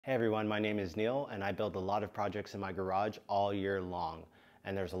Hey everyone, my name is Neil and I build a lot of projects in my garage all year long.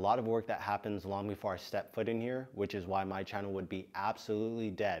 And there's a lot of work that happens long before I step foot in here, which is why my channel would be absolutely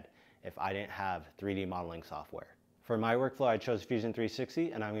dead if I didn't have 3D modeling software. For my workflow, I chose Fusion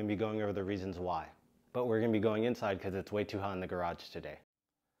 360 and I'm going to be going over the reasons why. But we're going to be going inside because it's way too hot in the garage today.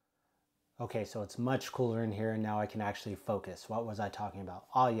 Okay, so it's much cooler in here and now I can actually focus. What was I talking about?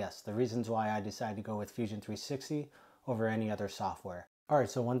 Ah yes, the reasons why I decided to go with Fusion 360 over any other software. Alright,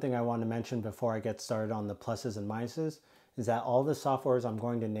 so one thing I want to mention before I get started on the pluses and minuses is that all the softwares I'm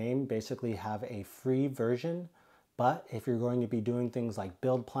going to name basically have a free version, but if you're going to be doing things like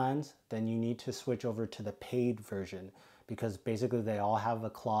build plans, then you need to switch over to the paid version because basically they all have a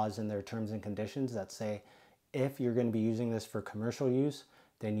clause in their terms and conditions that say if you're going to be using this for commercial use,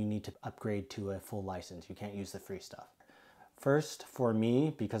 then you need to upgrade to a full license. You can't use the free stuff. First, for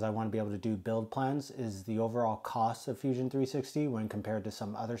me, because I want to be able to do build plans, is the overall cost of Fusion 360 when compared to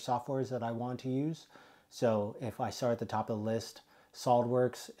some other softwares that I want to use. So if I start at the top of the list,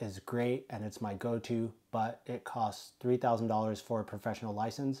 SolidWorks is great and it's my go-to, but it costs $3,000 for a professional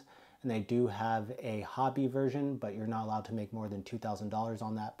license. And they do have a hobby version, but you're not allowed to make more than $2,000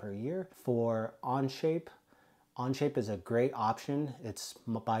 on that per year. For Onshape is a great option. It's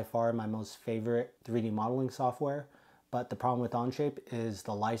by far my most favorite 3D modeling software. But the problem with Onshape is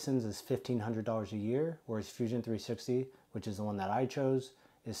the license is $1,500 a year, whereas Fusion 360, which is the one that I chose,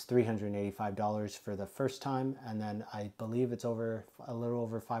 is $385 for the first time. And then I believe it's a little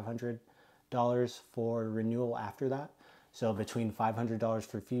over $500 for renewal after that. So between $500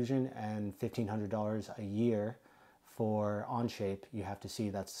 for Fusion and $1,500 a year for Onshape, you have to see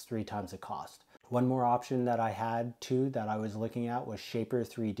that's 3 times the cost. One more option that I had too that I was looking at was Shaper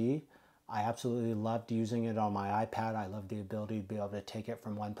 3D. I absolutely loved using it on my iPad. I love the ability to be able to take it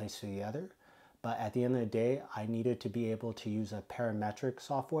from one place to the other. But at the end of the day, I needed to be able to use a parametric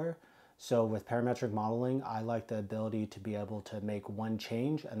software. So with parametric modeling, I like the ability to be able to make one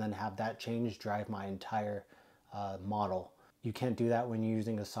change and then have that change drive my entire model. You can't do that when you're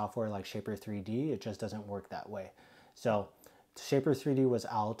using a software like Shaper 3D. It just doesn't work that way. So Shaper 3D was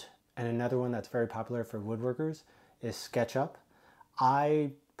out. And another one that's very popular for woodworkers is Sketchup.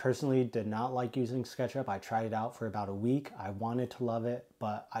 I personally did not like using Sketchup. I tried it out for about a week. I wanted to love it,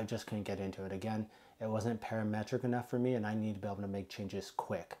 but I just couldn't get into it. Again, it wasn't parametric enough for me and I need to be able to make changes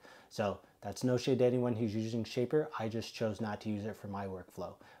quick. So that's no shade to anyone who's using Shaper. I just chose not to use it for my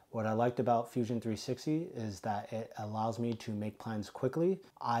workflow. What I liked about Fusion 360 is that it allows me to make plans quickly.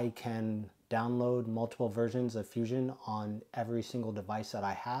 I can download multiple versions of Fusion on every single device that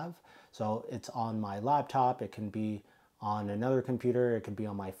I have. So it's on my laptop, it can be on another computer, it could be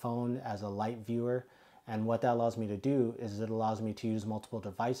on my phone as a light viewer. And what that allows me to do is it allows me to use multiple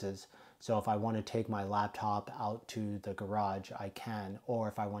devices. So if I want to take my laptop out to the garage, I can, or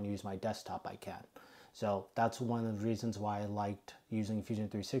if I want to use my desktop, I can. So that's one of the reasons why I liked using Fusion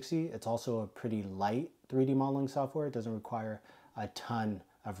 360. It's also a pretty light 3D modeling software. It doesn't require a ton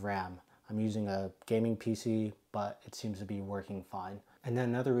of RAM. I'm using a gaming PC, but it seems to be working fine. And then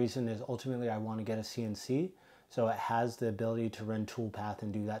another reason is ultimately I want to get a CNC. So it has the ability to run toolpath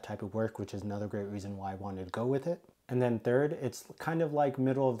and do that type of work, which is another great reason why I wanted to go with it. And then third, it's kind of like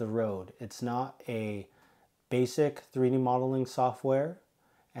middle of the road. It's not a basic 3D modeling software,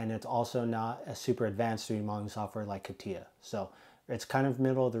 and it's also not a super advanced 3D modeling software like CATIA. So it's kind of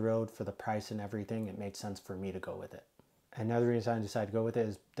middle of the road for the price and everything. It made sense for me to go with it. Another reason I decided to go with it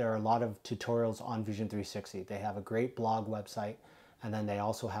is there are a lot of tutorials on Fusion 360. They have a great blog website, and then they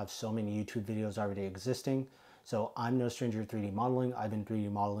also have so many YouTube videos already existing. So I'm no stranger to 3D modeling. I've been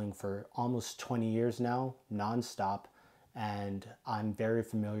 3D modeling for almost 20 years now, nonstop, and I'm very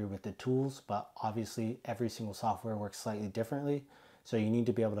familiar with the tools, but obviously every single software works slightly differently. So you need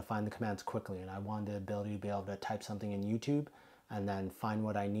to be able to find the commands quickly, and I wanted the ability to be able to type something in YouTube and then find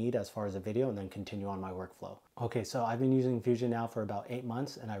what I need as far as a video and then continue on my workflow. Okay, so I've been using Fusion now for about 8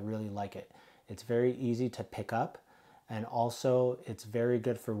 months and I really like it. It's very easy to pick up, and also it's very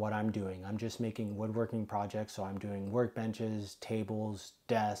good for what I'm doing. I'm just making woodworking projects, so I'm doing workbenches, tables,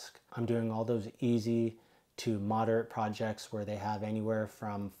 desk. I'm doing all those easy to moderate projects where they have anywhere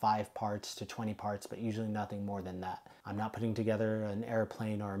from 5 parts to 20 parts, but usually nothing more than that. I'm not putting together an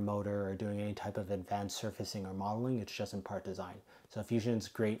airplane or a motor or doing any type of advanced surfacing or modeling. It's just in part design. So Fusion's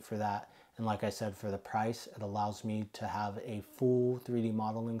great for that. And like I said, for the price, it allows me to have a full 3D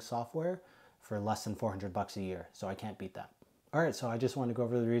modeling software for less than $400 a year. So I can't beat that. All right, so I just want to go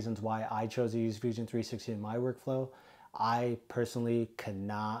over the reasons why I chose to use Fusion 360 in my workflow. I personally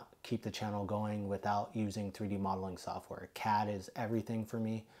cannot keep the channel going without using 3D modeling software. CAD is everything for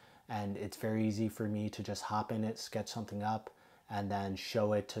me, and it's very easy for me to just hop in it, sketch something up, and then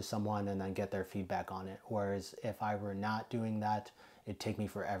show it to someone and then get their feedback on it. Whereas if I were not doing that, it'd take me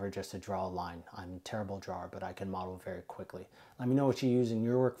forever just to draw a line. I'm a terrible drawer, but I can model very quickly. Let me know what you use in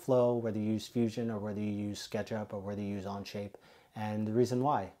your workflow, whether you use Fusion or whether you use SketchUp or whether you use Onshape, and the reason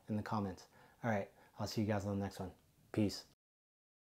why in the comments. All right, I'll see you guys on the next one. Peace.